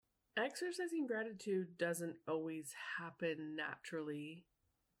Exercising gratitude doesn't always happen naturally,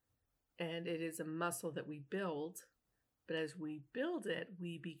 and it is a muscle that we build, but as we build it,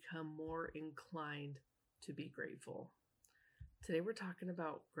 we become more inclined to be grateful. Today we're talking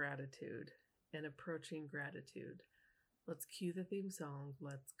about gratitude and approaching gratitude. Let's cue the theme song.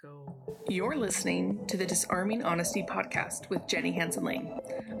 Let's go. You're listening to the Disarming Honesty podcast with Jenny Hansen-Lane.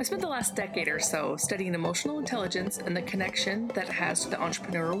 I spent the last decade or so studying emotional intelligence and the connection that it has to the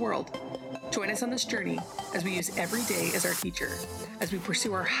entrepreneurial world. Join us on this journey as we use every day as our teacher, as we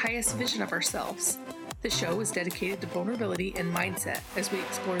pursue our highest vision of ourselves. The show is dedicated to vulnerability and mindset as we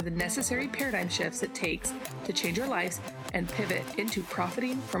explore the necessary paradigm shifts it takes to change our lives and pivot into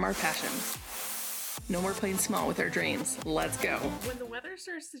profiting from our passions. No more playing small with our dreams. Let's go. When the weather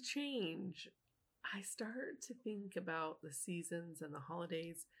starts to change, I start to think about the seasons and the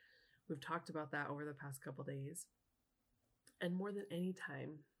holidays. We've talked about that over the past couple days. And more than any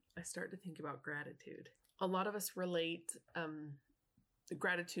time, I start to think about gratitude. A lot of us relate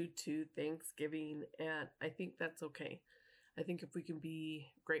gratitude to Thanksgiving, and I think that's okay. I think if we can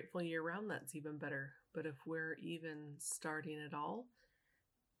be grateful year round, that's even better. But if we're even starting at all,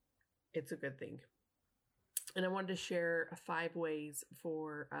 it's a good thing. And I wanted to share 5 ways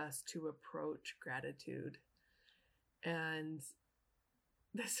for us to approach gratitude. And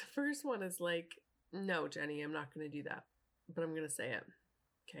this first one is like, no, Jenny, I'm not going to do that, but I'm going to say it.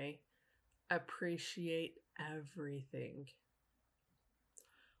 Okay. Appreciate everything.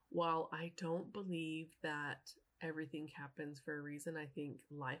 While I don't believe that everything happens for a reason, I think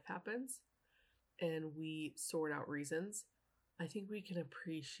life happens and we sort out reasons. I think we can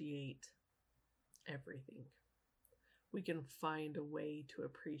appreciate everything. We can find a way to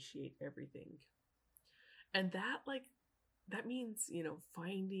appreciate everything. And that means,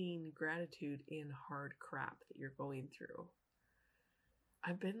 finding gratitude in hard crap that you're going through.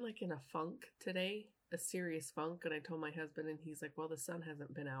 I've been in a funk today, a serious funk. And I told my husband and he's like, well, the sun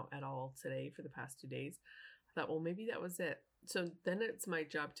hasn't been out at all today for the past 2 days. I thought, well, maybe that was it. So then it's my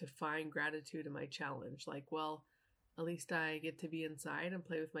job to find gratitude in my challenge. At least I get to be inside and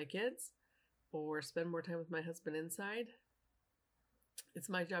play with my kids or spend more time with my husband inside. It's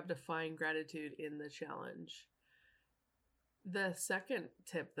my job to find gratitude in the challenge. The second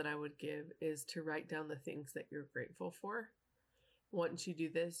tip that I would give is to write down the things that you're grateful for. Once you do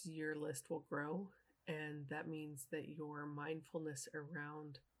this, your list will grow, and that means that your mindfulness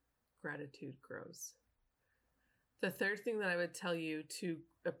around gratitude grows. The third thing that I would tell you to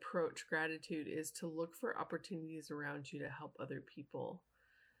approach gratitude is to look for opportunities around you to help other people.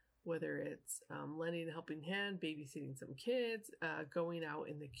 Whether it's lending a helping hand, babysitting some kids, going out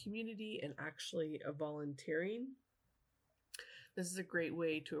in the community and actually volunteering. This is a great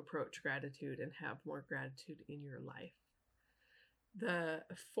way to approach gratitude and have more gratitude in your life. The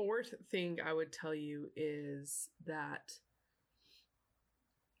fourth thing I would tell you is that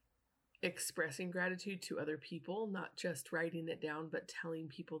expressing gratitude to other people, not just writing it down, but telling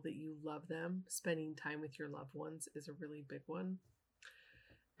people that you love them, spending time with your loved ones is a really big one.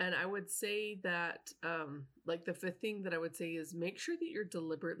 And I would say that, the fifth thing that I would say is make sure that you're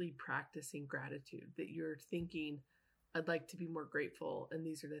deliberately practicing gratitude, that you're thinking, I'd like to be more grateful, and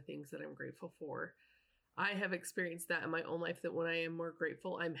these are the things that I'm grateful for. I have experienced that in my own life, that when I am more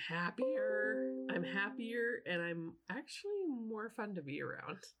grateful, I'm happier, and I'm actually more fun to be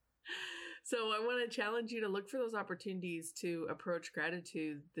around. So I want to challenge you to look for those opportunities to approach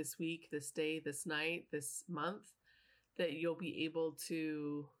gratitude this week, this day, this night, this month, that you'll be able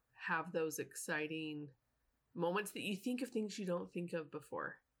to have those exciting moments that you think of things you don't think of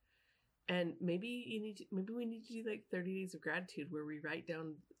before. And maybe we need to do 30 days of gratitude where we write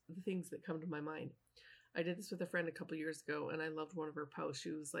down the things that come to my mind. I did this with a friend a couple years ago, and I loved one of her posts.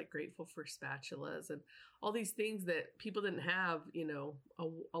 She was grateful for spatulas and all these things that people didn't have,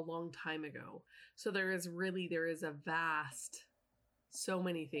 a long time ago. So there is a vast, so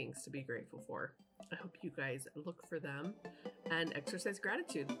many things to be grateful for. I hope you guys look for them and exercise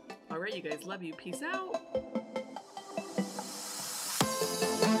gratitude. All right, you guys, love you. Peace out.